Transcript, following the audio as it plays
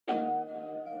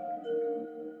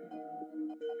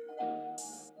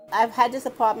I've had this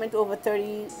apartment over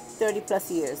 30 plus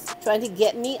years, trying to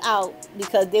get me out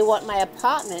because they want my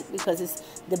apartment because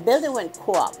the building went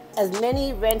co-op. As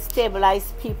many rent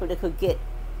stabilized people they could get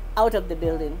out of the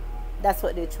building, that's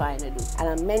what they're trying to do.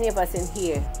 And many of us in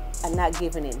here are not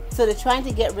giving in. So they're trying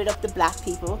to get rid of the black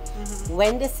people.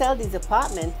 When they sell these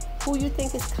apartments, who you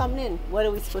think is coming in? What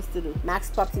are we supposed to do? Maxx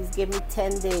Properties gave me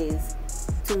 10 days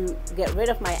to get rid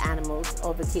of my animals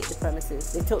or vacate the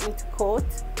premises. They took me to court,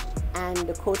 and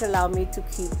the court allowed me to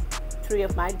keep 3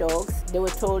 of my dogs. They were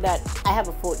told that I have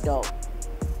a 4th dog.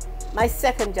 My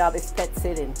second job is pet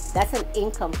sitting. That's an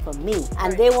income for me,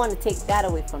 and they want to take that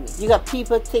away from me. You got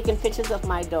people taking pictures of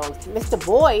my dogs. Mr.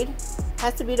 Boyd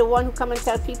has to be the one who come and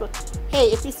tell people,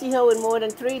 hey, if you see her with more than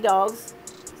 3 dogs,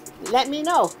 let me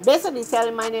know. Basically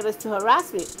telling my neighbors to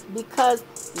harass me, because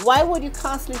why would you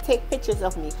constantly take pictures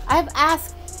of me? I have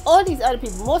asked all these other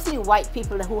people, mostly white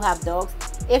people who have dogs,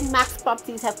 if Maxx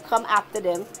Properties have come after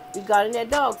them regarding their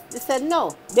dogs. They said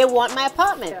no, they want my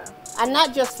apartment. And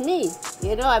not just me.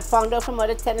 You know, I found out from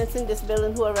other tenants in this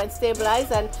building who are rent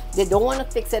stabilized, and they don't want to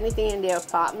fix anything in their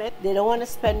apartment. They don't want to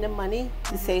spend the money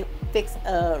to say fix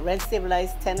a rent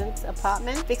stabilized tenant's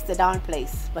apartment, fix the darn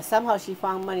place. But somehow she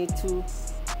found money to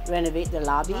renovate the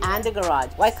lobby and the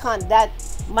garage. Why can't that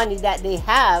money that they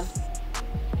have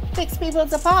fix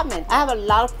people's apartment? I have a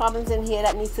lot of problems in here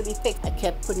that needs to be fixed. I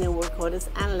kept putting in work orders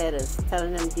and letters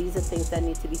telling them these are things that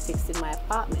need to be fixed in my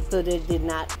apartment. So they did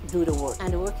not do the work,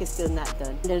 and the work is still not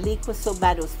done. The leak was so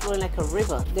bad it was flowing like a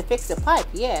river. They fixed the pipe,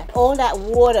 yeah. All that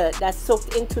water that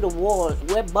soaked into the wall,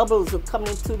 where bubbles were coming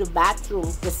into the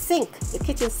bathroom, the sink, the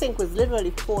kitchen sink was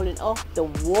literally falling off the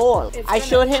wall. I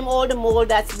showed him all the mold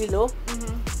that's below.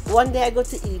 One day I go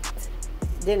to eat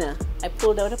dinner. I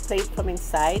pulled out a plate from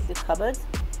inside the cupboard,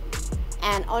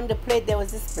 and on the plate there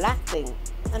was this black thing.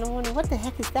 And I'm wondering, what the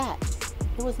heck is that?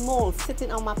 It was mold sitting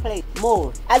on my plate.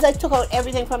 Mold. As I took out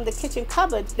everything from the kitchen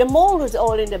cupboard, the mold was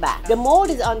all in the back. The mold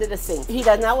is under the sink. He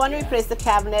does not want to replace the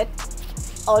cabinet.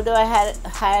 Although I had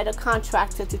hired a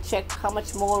contractor to check how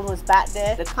much mold was back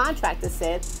there, the contractor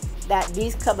said that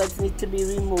these cupboards need to be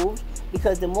removed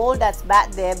because the mold that's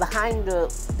back there behind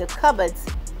the cupboards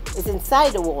is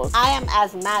inside the wall. I am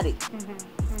asthmatic.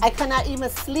 I cannot even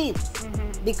sleep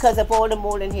because of all the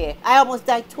mold in here. I almost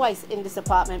died twice in this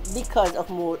apartment because of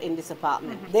mold in this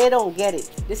apartment. They don't get it.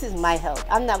 This is my health.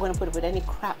 I'm not going to put up with any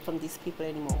crap from these people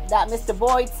anymore. That Mr.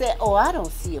 Boyd said, oh, I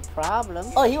don't see a problem.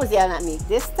 Oh, he was yelling at me.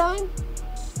 This time,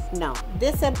 no.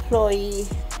 This employee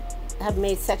had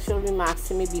made sexual remarks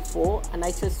to me before, and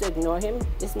I chose to ignore him.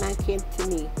 This man came to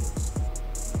me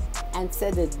and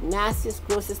said the nastiest,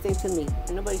 grossest thing to me.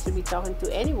 Nobody should be talking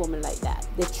to any woman like that.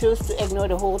 They chose to ignore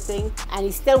the whole thing, and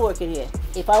he's still working here.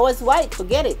 If I was white,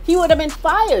 forget it. He would have been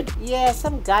fired. Yeah,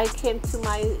 some guy came to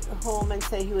my home and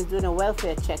said he was doing a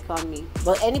welfare check on me.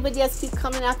 But anybody else keep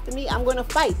coming after me, I'm gonna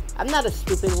fight. I'm not a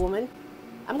stupid woman.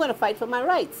 I'm gonna fight for my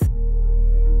rights.